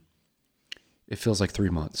it feels like 3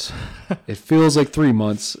 months. It feels like 3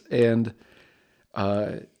 months, and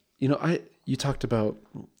you talked about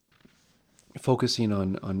focusing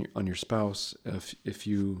on your spouse. If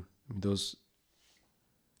you, those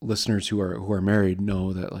listeners who are married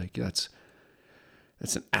know that like that's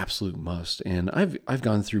an absolute must. And I've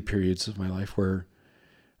gone through periods of my life where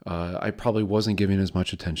I probably wasn't giving as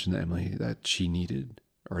much attention to Emily that she needed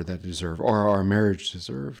or that deserved, or our marriage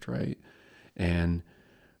deserved, right? And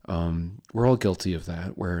we're all guilty of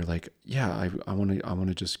that. Where like, yeah, I want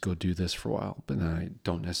to just go do this for a while, but then I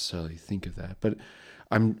don't necessarily think of that. But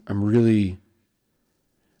I'm really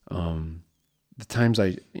the times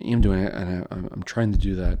I am doing it, and I'm trying to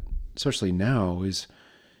do that, especially now, is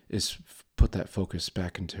put that focus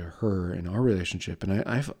back into her and our relationship. And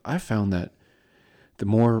I've found that the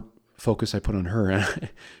more focus I put on her, and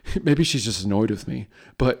maybe she's just annoyed with me,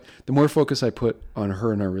 but the more focus I put on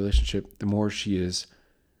her and our relationship, the more she is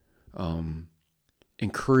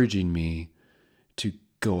encouraging me to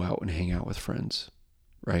go out and hang out with friends,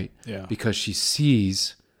 right? Yeah. Because she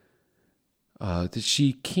sees that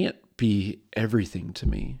she can't be everything to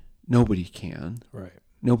me. Nobody can. Right.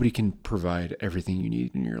 Nobody can provide everything you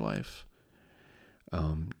need in your life,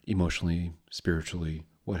 emotionally, spiritually,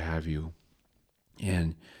 what have you.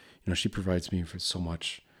 And she provides me for so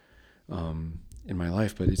much in my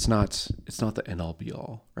life, but it's not the end all be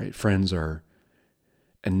all, right? Friends are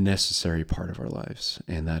a necessary part of our lives,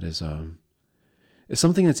 and that is it's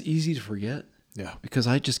something that's easy to forget. Yeah. Because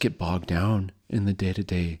I just get bogged down in the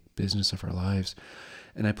day-to-day business of our lives,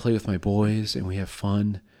 and I play with my boys and we have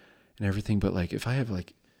fun and everything. But like, if I have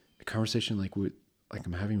like a conversation like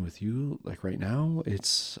I'm having with you, like right now,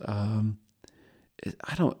 it's I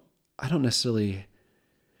don't necessarily.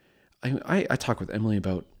 I talk with Emily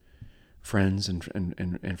about friends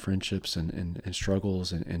and friendships and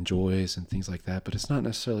struggles and joys and things like that, but it's not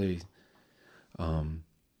necessarily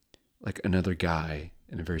like another guy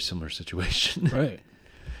in a very similar situation. Right.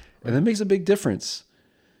 And that makes a big difference.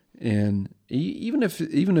 And even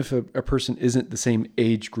if a person isn't the same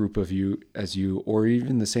age group of you as you, or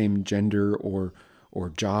even the same gender or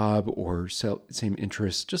job or same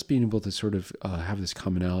interests, just being able to sort of have this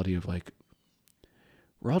commonality of like,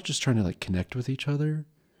 we're all just trying to like connect with each other.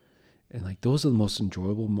 And like, those are the most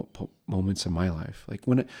enjoyable moments in my life. Like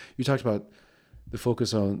when you talked about the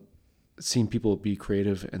focus on seeing people be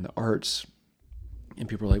creative in the arts, and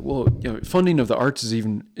people are like, well, funding of the arts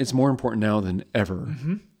it's more important now than ever.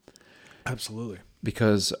 Mm-hmm. Absolutely.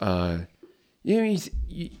 Because, we're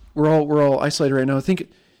all isolated right now. Think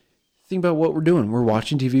about what we're doing. We're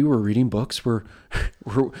watching TV, we're reading books, we're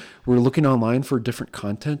looking online for different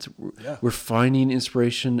content. Yeah. We're finding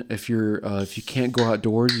inspiration. If you can't go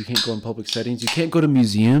outdoors, you can't go in public settings, you can't go to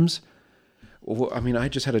museums. I mean, I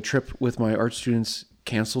just had a trip with my art students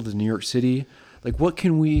canceled in New York City. Like, what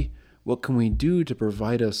can we do to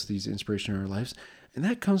provide us these inspiration in our lives? And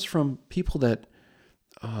that comes from people that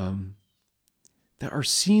are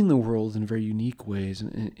seeing the world in very unique ways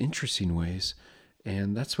and interesting ways.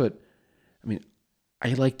 And that's what, I mean,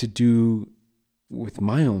 I like to do with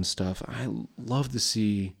my own stuff, I love to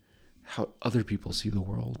see how other people see the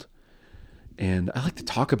world. And I like to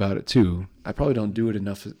talk about it too. I probably don't do it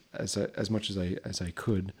enough as much as I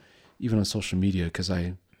could, even on social media, because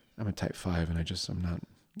I'm a type 5 and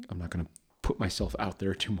I'm not going to put myself out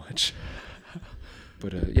there too much.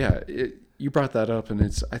 But you brought that up, and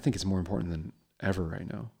I think it's more important than ever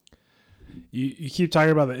right now. You keep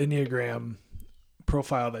talking about the Enneagram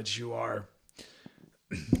profile that you are.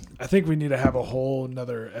 I think we need to have a whole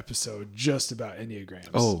nother episode just about Enneagrams.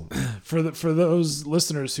 Oh, for those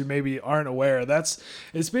listeners who maybe aren't aware,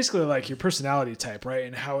 it's basically like your personality type, right?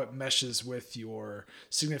 And how it meshes with your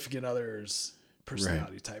significant other's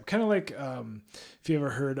personality type. Kind of like, if you ever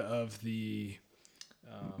heard of the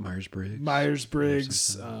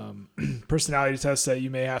Myers-Briggs personality test that you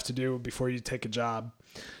may have to do before you take a job.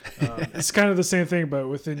 It's kind of the same thing, but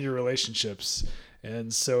within your relationships.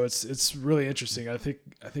 And so it's really interesting. I think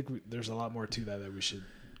there's a lot more to that we should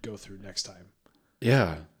go through next time.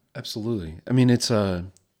 Yeah, absolutely. I mean, it's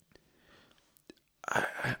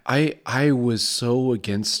I was so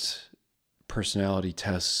against personality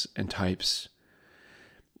tests and types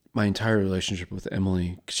my entire relationship with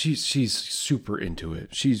Emily. She's super into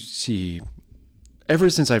it. She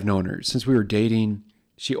ever since I've known her, since we were dating,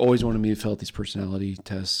 she always wanted me to fill out these personality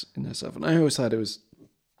tests and that stuff. And I always thought it was,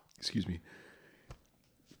 excuse me.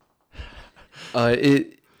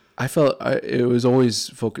 I felt it was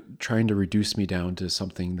always trying to reduce me down to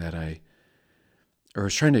something that or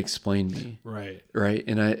was trying to explain me. Right. Right.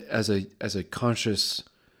 And I, as a conscious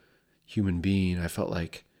human being, I felt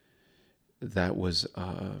like that was,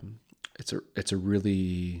 it's a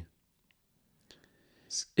really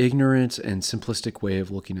ignorant and simplistic way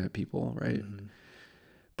of looking at people. Right. Mm-hmm.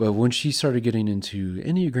 But when she started getting into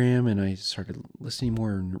Enneagram and I started listening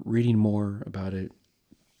more and reading more about it,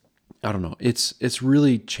 I don't know. It's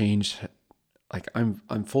really changed. Like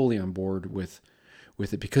I'm fully on board with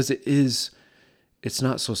it because it's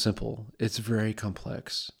not so simple. It's very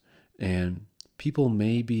complex, and people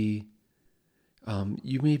may be,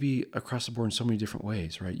 you may be across the board in so many different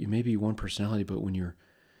ways, right? You may be one personality, but when you're,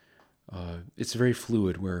 it's very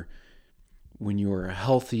fluid. Where when you're a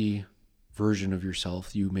healthy version of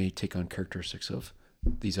yourself, you may take on characteristics of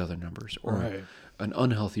these other numbers, or right. An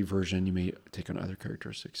unhealthy version, you may take on other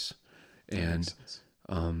characteristics. And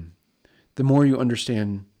the more you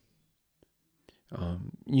understand,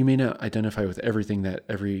 you may not identify with everything that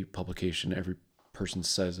every publication, every person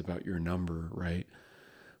says about your number, right?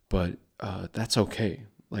 But that's okay.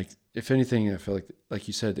 Like, if anything, I feel like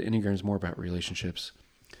you said, the Enneagram is more about relationships.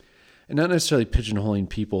 And not necessarily pigeonholing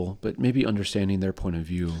people, but maybe understanding their point of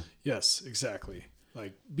view. Yes, exactly.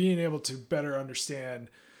 Like being able to better understand,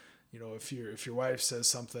 if your wife says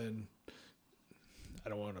something, I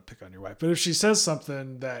don't want to pick on your wife, but if she says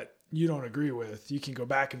something that you don't agree with, you can go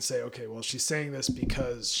back and say, okay, well, she's saying this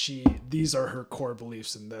because these are her core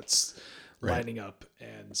beliefs and that's lining up.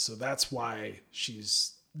 And so that's why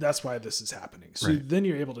this is happening. So then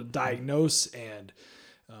you're able to diagnose and,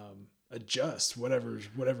 adjust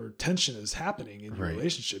whatever tension is happening in your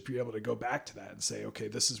relationship. You're able to go back to that and say, okay,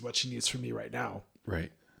 this is what she needs from me right now.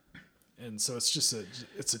 Right. And so it's just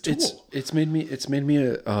it's a tool. It's made me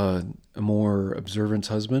a more observant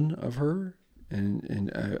husband of her.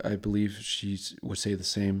 And I believe she would say the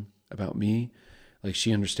same about me. Like,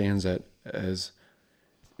 she understands that as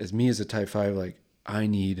me as a type 5, like, I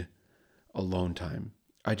need alone time.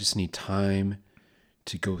 I just need time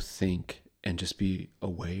to go think and just be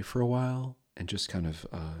away for a while and just kind of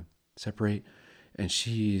separate. And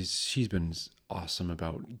she's been awesome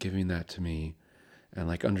about giving that to me and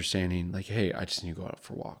like understanding, like, hey, I just need to go out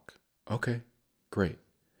for a walk. Okay, great.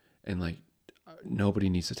 And like, nobody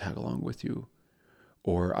needs to tag along with you.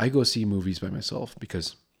 Or I go see movies by myself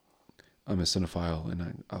because I'm a cinephile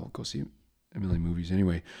and I'll go see a million movies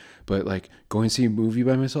anyway. But like, going to see a movie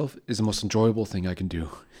by myself is the most enjoyable thing I can do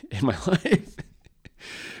in my life.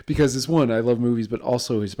 Because it's one, I love movies, but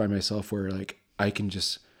also it's by myself where like I can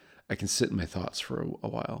sit in my thoughts for a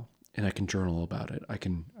while and I can journal about it. I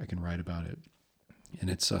can write about it. And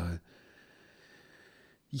it's I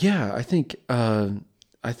think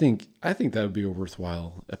that would be a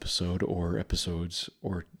worthwhile episode or episodes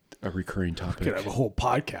or a recurring topic. We could have a whole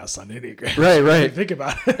podcast on Enneagram. Right. Think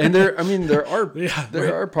about it. And there are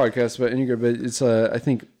podcasts about Enneagram, but it's I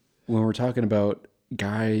think when we're talking about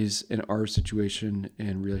guys in our situation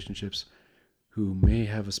and relationships who may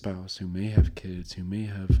have a spouse, who may have kids, who may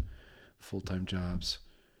have full-time jobs,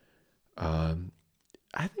 I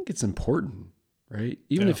think it's important, right?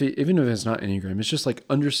 Even if it's not Enneagram, it's just like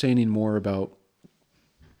understanding more about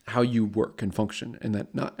how you work and function, and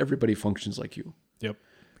that not everybody functions like you. Yep,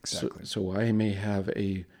 exactly. So I may have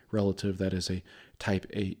a relative that is a type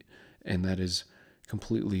 8 and that is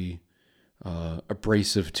completely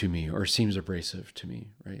abrasive to me or seems abrasive to me,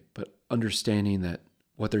 right? But understanding that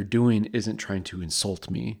what they're doing isn't trying to insult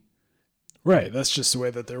me. Right. That's just the way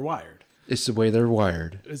that they're wired. It's the way they're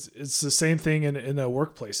wired. It's the same thing in a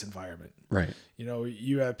workplace environment. Right. You know,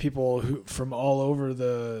 you have people who from all over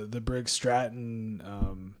the Briggs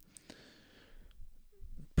Stratton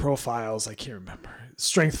profiles. I can't remember.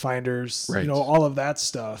 Strength finders, right. You know, all of that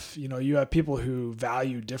stuff. You know, you have people who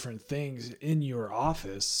value different things in your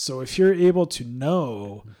office. So if you're able to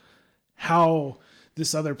know how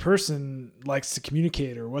this other person likes to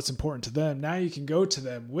communicate or what's important to them, now you can go to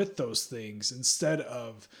them with those things instead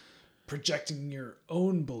of projecting your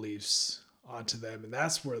own beliefs onto them. And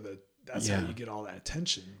that's where that's how you get all that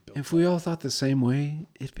attention built if we all thought the same way,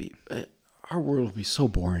 our world would be so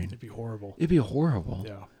boring. It'd be horrible. It'd be horrible.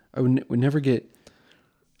 Yeah. We would never get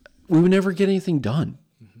anything done.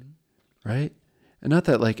 Mm-hmm. Right. And not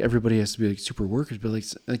that like everybody has to be like super workers, but like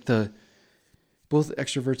both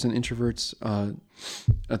extroverts and introverts,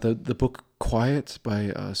 the book Quiet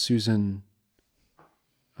by Susan,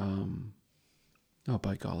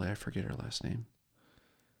 by golly, I forget her last name.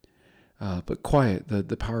 But Quiet,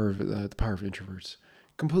 the power of introverts,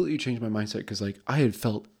 completely changed my mindset because like I had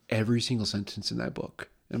felt every single sentence in that book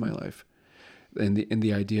in my life, and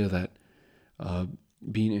the idea that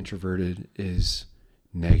being introverted is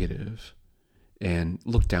negative and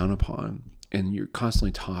looked down upon, and you're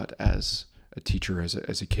constantly taught as a teacher, as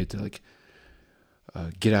a kid to like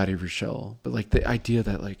get out of your shell. But like the idea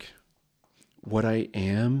that like what I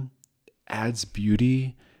am adds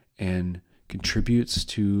beauty and contributes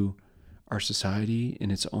to our society in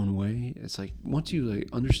its own way. It's like once you like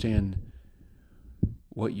understand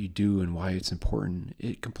what you do and why it's important,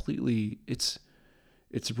 it completely it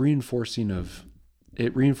reinforces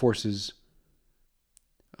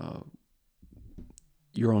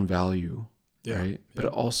your own value, right? But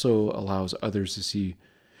it also allows others to see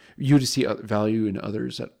value in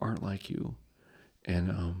others that aren't like you,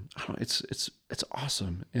 and I don't know, it's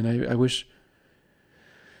awesome. And I wish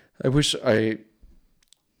I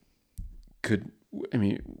could. I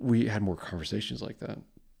mean, we had more conversations like that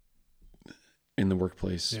in the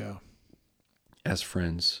workplace, as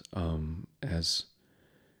friends, as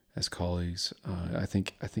colleagues. I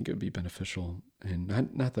think it would be beneficial, and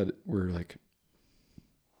not that we're like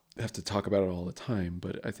have to talk about it all the time,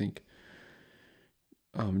 but I think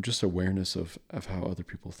just awareness of how other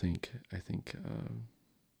people think, I think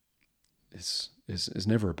is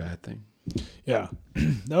never a bad thing. Yeah.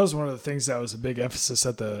 That was one of the things that was a big emphasis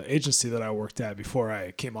at the agency that I worked at before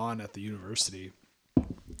I came on at the university,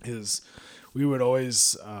 is we would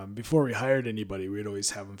always, before we hired anybody, we'd always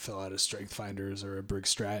have them fill out a Strength Finders or a Briggs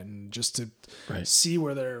Stratton just to see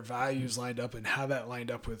where their values lined up and how that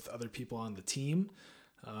lined up with other people on the team.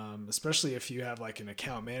 Especially if you have like an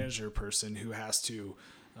account manager person who has to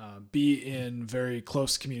be in very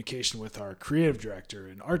close communication with our creative director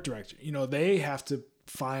and art director. You know, they have to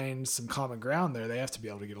find some common ground there. They have to be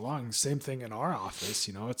able to get along. Same thing in our office.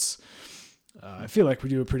 You know, it's I feel like we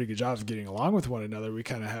do a pretty good job of getting along with one another. We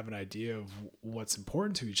kind of have an idea of what's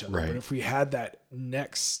important to each other. Right. But if we had that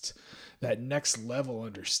next level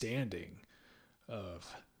understanding of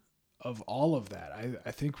all of that,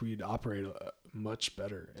 I think we'd operate much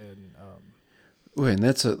better. And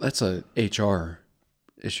that's a HR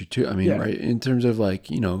issue too. I mean, right, in terms of like,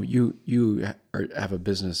 you know, you have a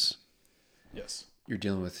business. Yes. You're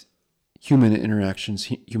dealing with human interactions,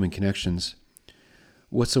 human connections.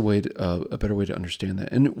 What's a better way to understand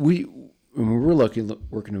that? And we're lucky to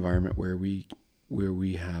work in an environment where we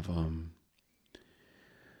have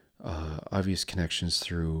obvious connections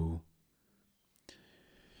through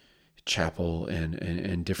chapel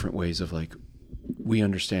and different ways of like, we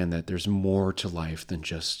understand that there's more to life than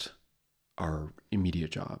just our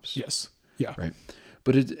immediate jobs. Yes. Yeah. Right.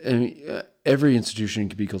 But every institution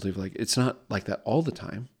can be guilty of like, it's not like that all the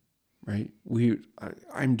time, right?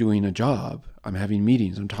 I'm doing a job. I'm having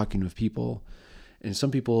meetings. I'm talking with people, and some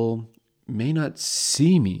people may not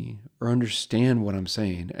see me or understand what I'm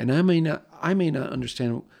saying, and I may not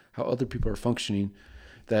understand how other people are functioning.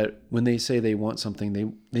 That when they say they want something,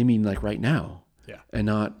 they mean like right now, and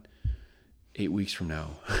not 8 weeks from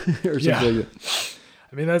now or something like that.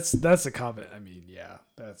 I mean, that's a comment. I mean,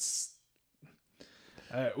 that's.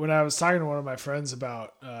 When I was talking to one of my friends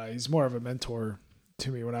about, he's more of a mentor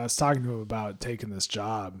to me. When I was talking to him about taking this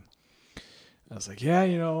job, I was like, yeah,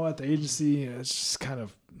 you know, at the agency, it's just kind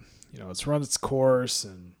of, you know, it's run its course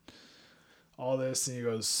and all this. And he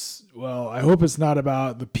goes, well, I hope it's not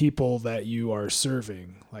about the people that you are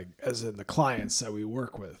serving, like as in the clients that we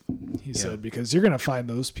work with. He said, because you're going to find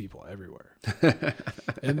those people everywhere.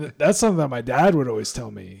 And that's something that my dad would always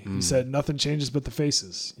tell me. He said, nothing changes but the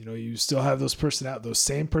faces. You know, you still have those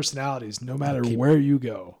same personalities, no matter where you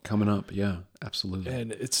go. Coming up. Yeah, absolutely.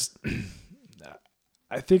 And it's,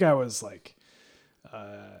 I think I was like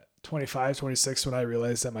 25, 26 when I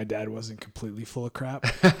realized that my dad wasn't completely full of crap.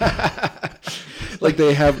 Like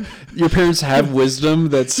your parents have wisdom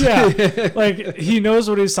that's like he knows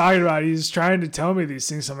what he's talking about. He's trying to tell me these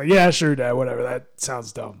things. I'm like, yeah, sure, Dad, whatever. That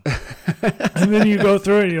sounds dumb. And then you go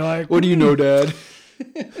through it and you're like, what do you know, Dad?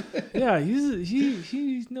 Yeah,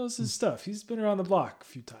 he knows his stuff. He's been around the block a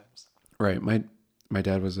few times. Right. My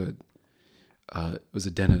dad was a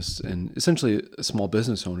dentist and essentially a small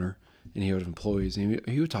business owner, and he would have employees, and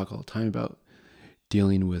he would talk all the time about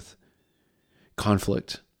dealing with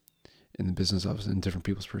conflict in the business office and different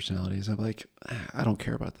people's personalities. I'm like, I don't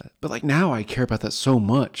care about that. But like now I care about that so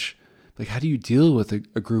much. Like, how do you deal with a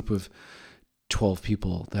group of 12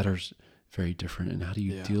 people that are very different, and how do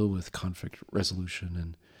you deal with conflict resolution,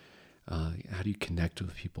 and how do you connect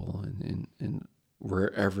with people and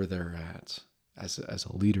wherever they're at as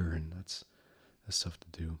a leader? And that's tough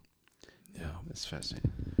to do. Yeah, it's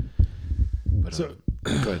fascinating. But so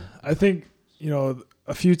go ahead. I think,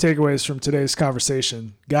 a few takeaways from today's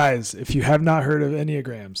conversation. Guys, if you have not heard of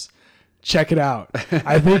Enneagrams, check it out.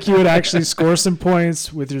 I think you would actually score some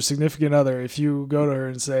points with your significant other if you go to her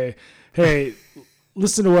and say, hey,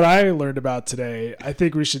 listen to what I learned about today. I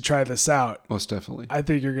think we should try this out. Most definitely. I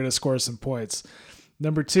think you're going to score some points.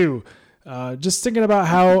 Number 2, just thinking about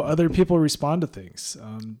how other people respond to things.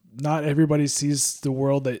 Not everybody sees the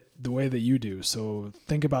world the way that you do. So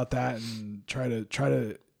think about that and try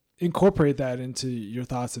to incorporate that into your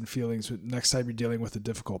thoughts and feelings next time you're dealing with a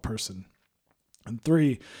difficult person. And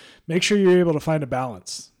 3, make sure you're able to find a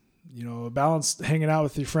balance. A balance hanging out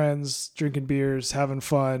with your friends, drinking beers, having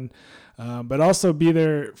fun, but also be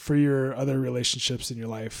there for your other relationships in your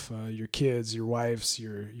life, your kids, your wives,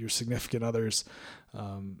 your significant others.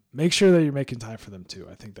 Make sure that you're making time for them too.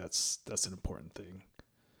 I think that's an important thing.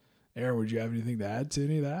 Aaron, would you have anything to add to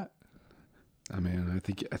any of that? Oh man,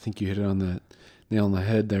 I think you hit it on the nail on the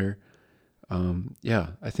head there.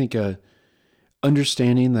 I think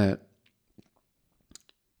understanding that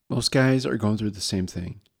most guys are going through the same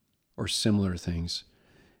thing or similar things,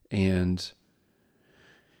 and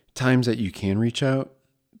times that you can reach out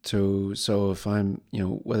to. So if I'm,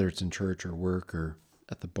 whether it's in church or work or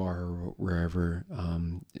at the bar or wherever,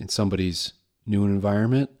 in somebody's new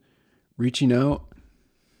environment, reaching out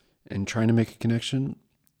and trying to make a connection,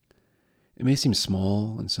 it may seem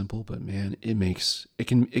small and simple, but man, it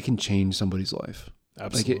can change somebody's life.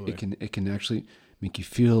 Absolutely. Like it can actually make you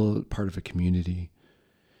feel part of a community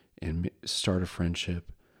and start a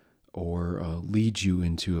friendship, or lead you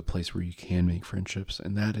into a place where you can make friendships.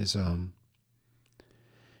 And that is,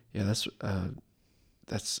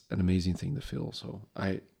 that's an amazing thing to feel. So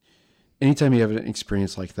anytime you have an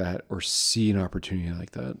experience like that or see an opportunity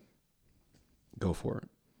like that, go for it.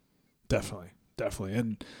 Definitely.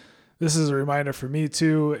 And this is a reminder for me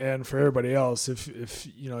too, and for everybody else. If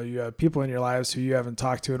you have people in your lives who you haven't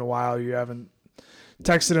talked to in a while, you haven't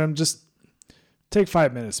texted them, just take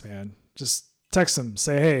 5 minutes, man. Just text them,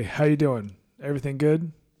 say, hey, how you doing? Everything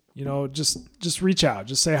good? Just reach out,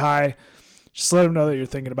 just say hi, just let them know that you're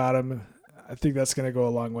thinking about them. I think that's going to go a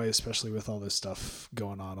long way, especially with all this stuff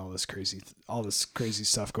going on, all this crazy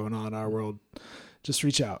stuff going on in our world. Just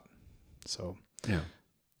reach out. So yeah,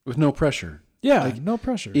 with no pressure. Yeah, no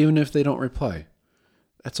pressure. Even if they don't reply,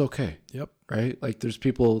 that's okay. Yep. Right? Like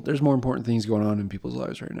there's more important things going on in people's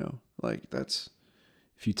lives right now. Like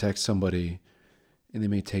if you text somebody and they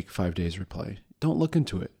may take 5 days to reply, don't look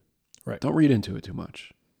into it. Right. Don't read into it too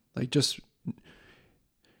much. Like, just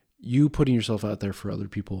you putting yourself out there for other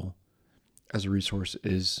people as a resource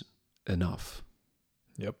is enough.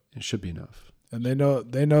 Yep. It should be enough. And they know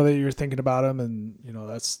that you're thinking about them, and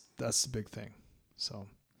that's the big thing. So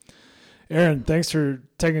Aaron, thanks for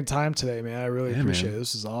taking time today, man. I really appreciate it.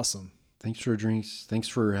 This is awesome. Thanks for drinks. Thanks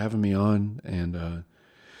for having me on. And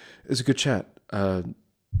it was a good chat.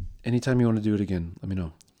 Anytime you want to do it again, let me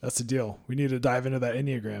know. That's the deal. We need to dive into that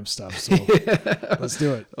Enneagram stuff. So let's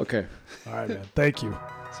do it. Okay. All right, man. Thank you.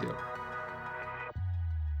 See you.